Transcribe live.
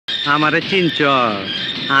আমারে চিনচ?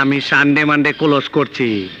 আমি Sunday Monday close করছি,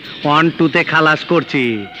 1-2 খালাস করছি,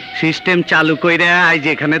 সিস্টেম চালু কইরা আজ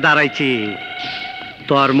এখানে দাঁড়াইছি।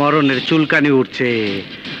 তোর মরণের চুলকানি উঠছে,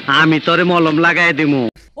 আমি তোরে মলম লাগাই দিমু।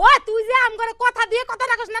 ও তুই যে আম করে কথা দিয়ে কথা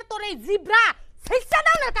রাখছ না, তোর এই জিব্রা সেইসা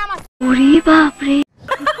দাও না কাম আছে। ওরে বাপ রে।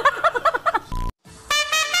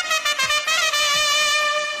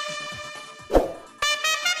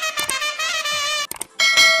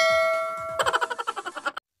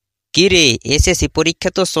 কিরে এসএসসি পরীক্ষা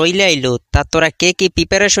তো চইলে আইলো, তা তোরা কে কি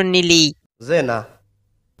প্রিপারেশন নিলি? যে না,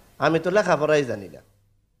 আমি তো লেখাপড়াই জানি না,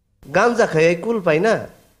 গাঞ্জা খাই কুল পাই না,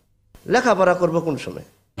 লেখাপড়া করবো কোন সময়?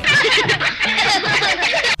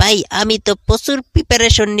 ভাই আমি তো প্রচুর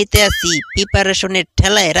প্রিপারেশন নিতে আসি, প্রিপারেশনের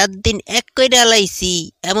ঠেলায় রাত দিন এক কইরা আলাইছি,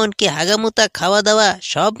 এমনকি হাগামুতা খাওয়া দাওয়া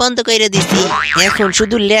সব বন্ধ কইরা দিছি, এখন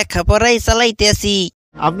শুধু লেখাপড়াই চালাইতে আসি।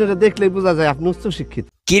 আপনারা দেখলেই বোঝা যায় আপনি উচ্চ শিক্ষিত।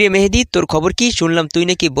 কিরে মেহেদি, তোর খবর কি? শুনলাম তুই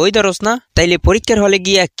নাকি বই ধরস না, তাইলে পরীক্ষার হলে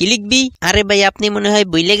গিয়া কি লিখবি? আরে ভাই আপনি মনে হয়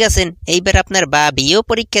ভুলে গেছেন, এইবার আপনার বাবিও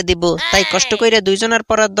পরীক্ষা দিব, তাই কষ্ট কইরা দুইজনের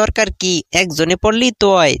পড়ার দরকার কি, একজনে পড়লেই তো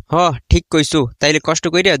হয়। হ ঠিক কইছো, তাইলে কষ্ট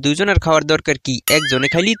কইরা দুইজনের খাওয়ার দরকার কি, একজনে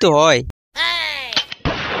খাইলেই তো হয়।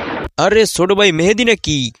 আরে ছোট ভাই মেহেদি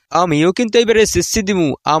নাকি? আমিও কিন্তু এবার এসএসসি দিমু,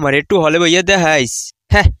 আমার একটু হলে ভাইয়া দেখাইস।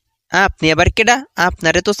 হ্যাঁ আপনি আবার কেডা?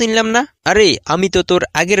 আপনারে তো চিনলাম না। আরে আমি তো তোর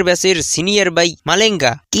আগের ব্যাচের সিনিয়র ভাই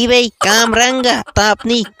মালেঙ্গা। কি ভাই কামরাঙ্গা? তা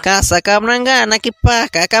আপনি কাঁচা কামরাঙ্গা নাকি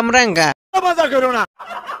পাকা কামরাঙ্গা? মজা করো না।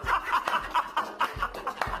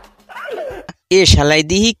 এ শালাই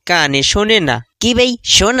দিহি কানে শোনে না। কি ভাই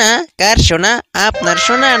সোনা? কার সোনা? আপনার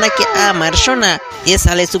সোনা নাকি আমার সোনা? এ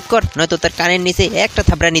শালে চুপ কর, নয়তো তার কানের নিচে একটা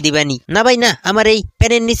থাবড়ানি দিবানি। না ভাই না, আমার এই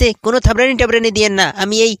প্যানের নিচে কোনো থাবড়ানি টাবড়ানি দিয়েন না,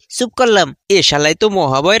 আমি এই চুপ করলাম। এ শালাই তো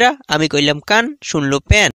মহাবয়রা, আমি কইলাম কান, শুনলো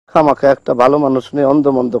প্যান। খামাখা একটা ভালো মানুষ নিয়ে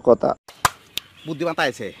অন্ধমন্দ কথা। বুদ্ধিমান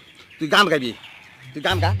তাইছে, তুই গান গাইবি, তুই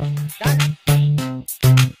গান গা।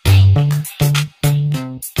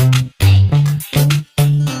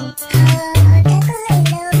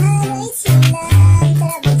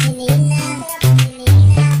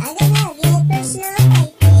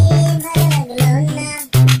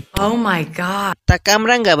 Oh my god. তা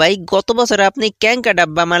কামরাঙ্গা ভাই, গত বছর আপনি ক্যাঙ্কা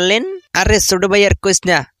ডাব্বা মারলেন? আরে ছোট ভাই আর কইস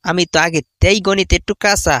না, আমি তো আগে তেই গণিত একটু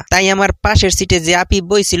কাঁচা, তাই আমার পাশের সিটে যে আপি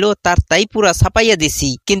বইছিল তার তাই পুরা ছাপাইয়া দিছি,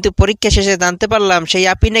 কিন্তু পরীক্ষা শেষে জানতে পারলাম সেই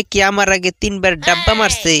আপি নাকি আমার আগে 3বার ডাব্বা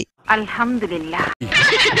মারছে। আলহামদুলিল্লাহ।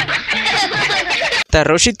 তা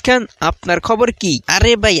রশিদ খান আপনার খবর কি?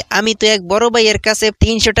 আরে ভাই আমি তো এক বড় ভাইয়ের কাছে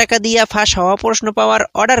 300 টাকা দিয়া ফাঁস হওয়া প্রশ্ন পাওয়ার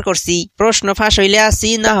অর্ডার করছি, প্রশ্ন ফাঁস হইলে আসি,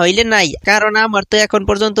 না হইলে নাই, কারণ আমার তো এখন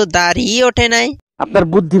পর্যন্ত দাড়ি ওঠে নাই। আপনার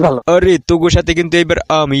বুদ্ধি ভালো। আরে তোগো সাথে কিন্তু এবার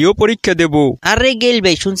আমিও পরীক্ষা দেব। আরে গেল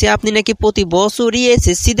ভাই, শুনছি আপনি নাকি প্রতি বছরই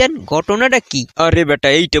এসএসসি দেন, ঘটনাটা কি? আরে বেটা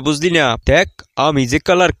এইটা বুঝলি না, দেখ আমি যে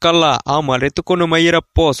কালার কালা, আমারে তো কোনো মাইয়েরা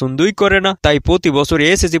পছন্দই করে না, তাই প্রতি বছর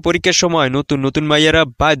এসএসসি পরীক্ষার সময় নতুন নতুন মাইয়েরা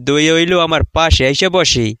বাধ্য হয়ে হইলেও আমার পাশে এসে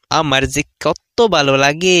বসে, আমার যে কত ভালো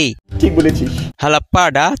লাগে। ঠিক বলেছিস। হালা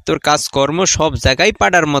পাডা, তোর কাজকর্ম সব জায়গায়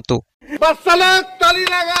পাডার মতো।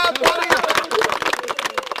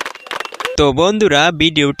 তো বন্ধুরা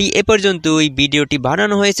ভিডিওটি এ পর্যন্তই। ভিডিওটি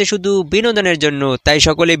বানানো হয়েছে শুধু বিনোদনের জন্য, তাই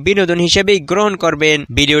সকলে বিনোদন হিসেবেই গ্রহণ করবেন।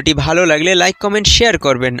 ভিডিওটি ভালো লাগলে লাইক কমেন্ট শেয়ার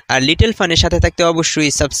করবেন, আর লিটল ফানের সাথে থাকতে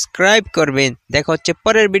অবশ্যই সাবস্ক্রাইব করবেন। দেখা হচ্ছে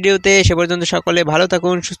পরের ভিডিওতে, সে পর্যন্ত সকলে ভালো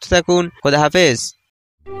থাকুন, সুস্থ থাকুন, খোদা হাফেজ।